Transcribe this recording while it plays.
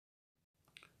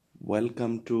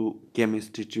Welcome to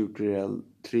Chemistry Tutorial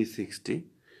 360.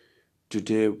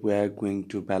 Today we are going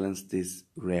to balance this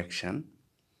reaction.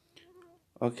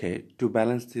 Okay, to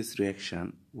balance this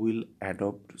reaction, we'll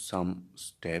adopt some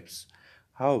steps.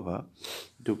 However,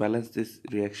 to balance this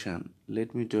reaction,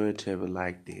 let me do a table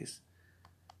like this.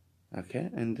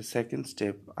 Okay, in the second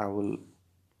step, I will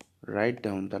write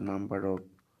down the number of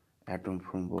atoms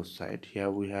from both sides.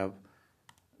 Here we have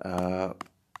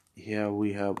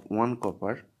one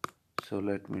copper. So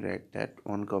let me write that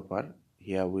one copper.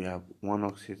 Here we have one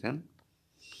oxygen,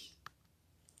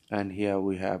 and here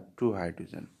we have two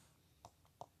hydrogen.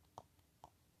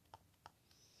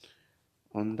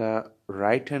 On the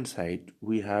right hand side,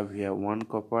 we have here one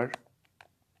copper.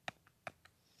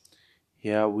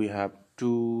 Here we have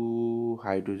two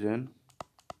hydrogen,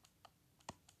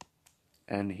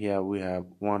 and here we have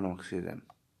one oxygen.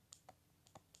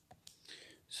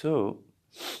 So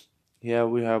here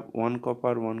we have one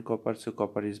copper, so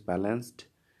copper is balanced.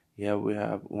 Here we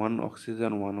have one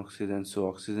oxygen, so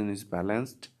oxygen is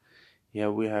balanced.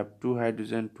 Here we have two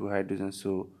hydrogen,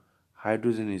 so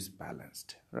hydrogen is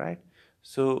balanced, right?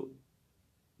 So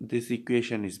this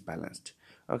equation is balanced.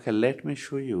 Okay, let me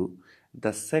show you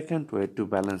the second way to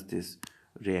balance this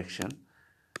reaction.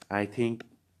 I think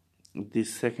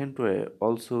this second way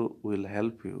also will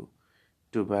help you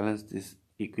to balance this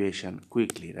equation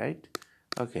quickly, right?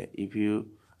 Okay, if you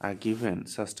are given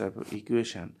such type of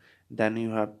equation, then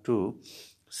you have to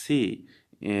see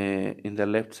in the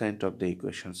left side of the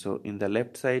equation. So in the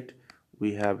left side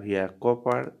we have here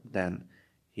copper, then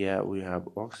here we have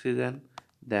oxygen,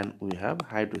 then we have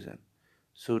hydrogen.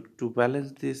 So to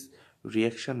balance this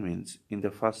reaction means in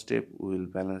the first step we will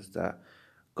balance the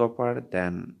copper,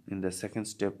 then in the second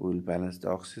step we will balance the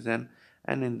oxygen,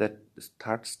 and in the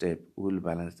third step we will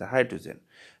balance the hydrogen.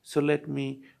 So let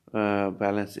me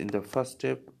balance. In the first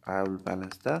step I will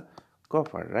balance the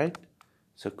copper, right?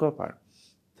 So copper,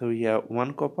 so here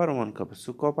one copper,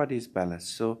 so copper is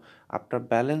balanced. So after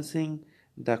balancing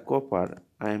the copper,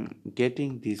 I am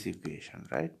getting this equation,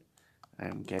 right? I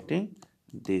am getting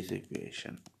this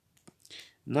equation.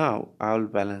 Now I will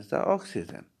balance the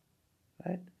oxygen,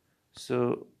 right?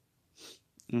 So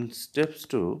in steps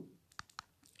 2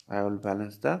 I will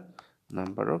balance the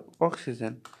number of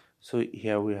oxygen. So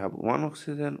here we have one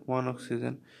oxygen.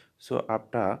 So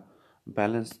after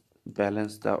balance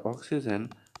the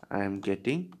oxygen, I am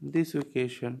getting this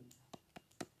equation,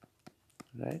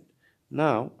 right?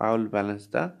 Now I will balance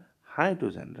the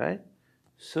hydrogen, right?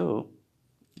 So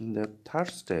in the third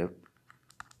step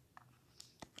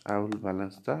I will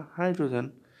balance the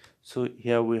hydrogen. So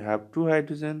here we have two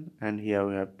hydrogen, and here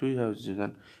we have two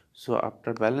hydrogen. So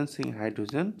after balancing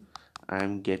hydrogen, I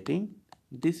am getting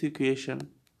this equation.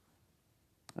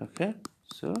 Okay,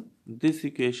 so this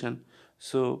equation.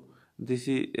 So this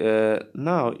is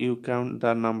now you count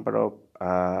the number of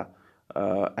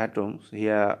atoms.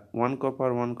 Here one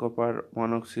copper,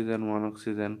 one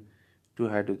oxygen, two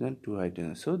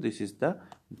hydrogen. So this is the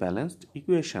balanced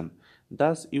equation.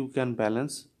 Thus you can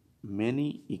balance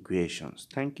many equations.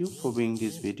 Thank you for viewing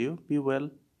this video. Be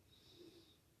well.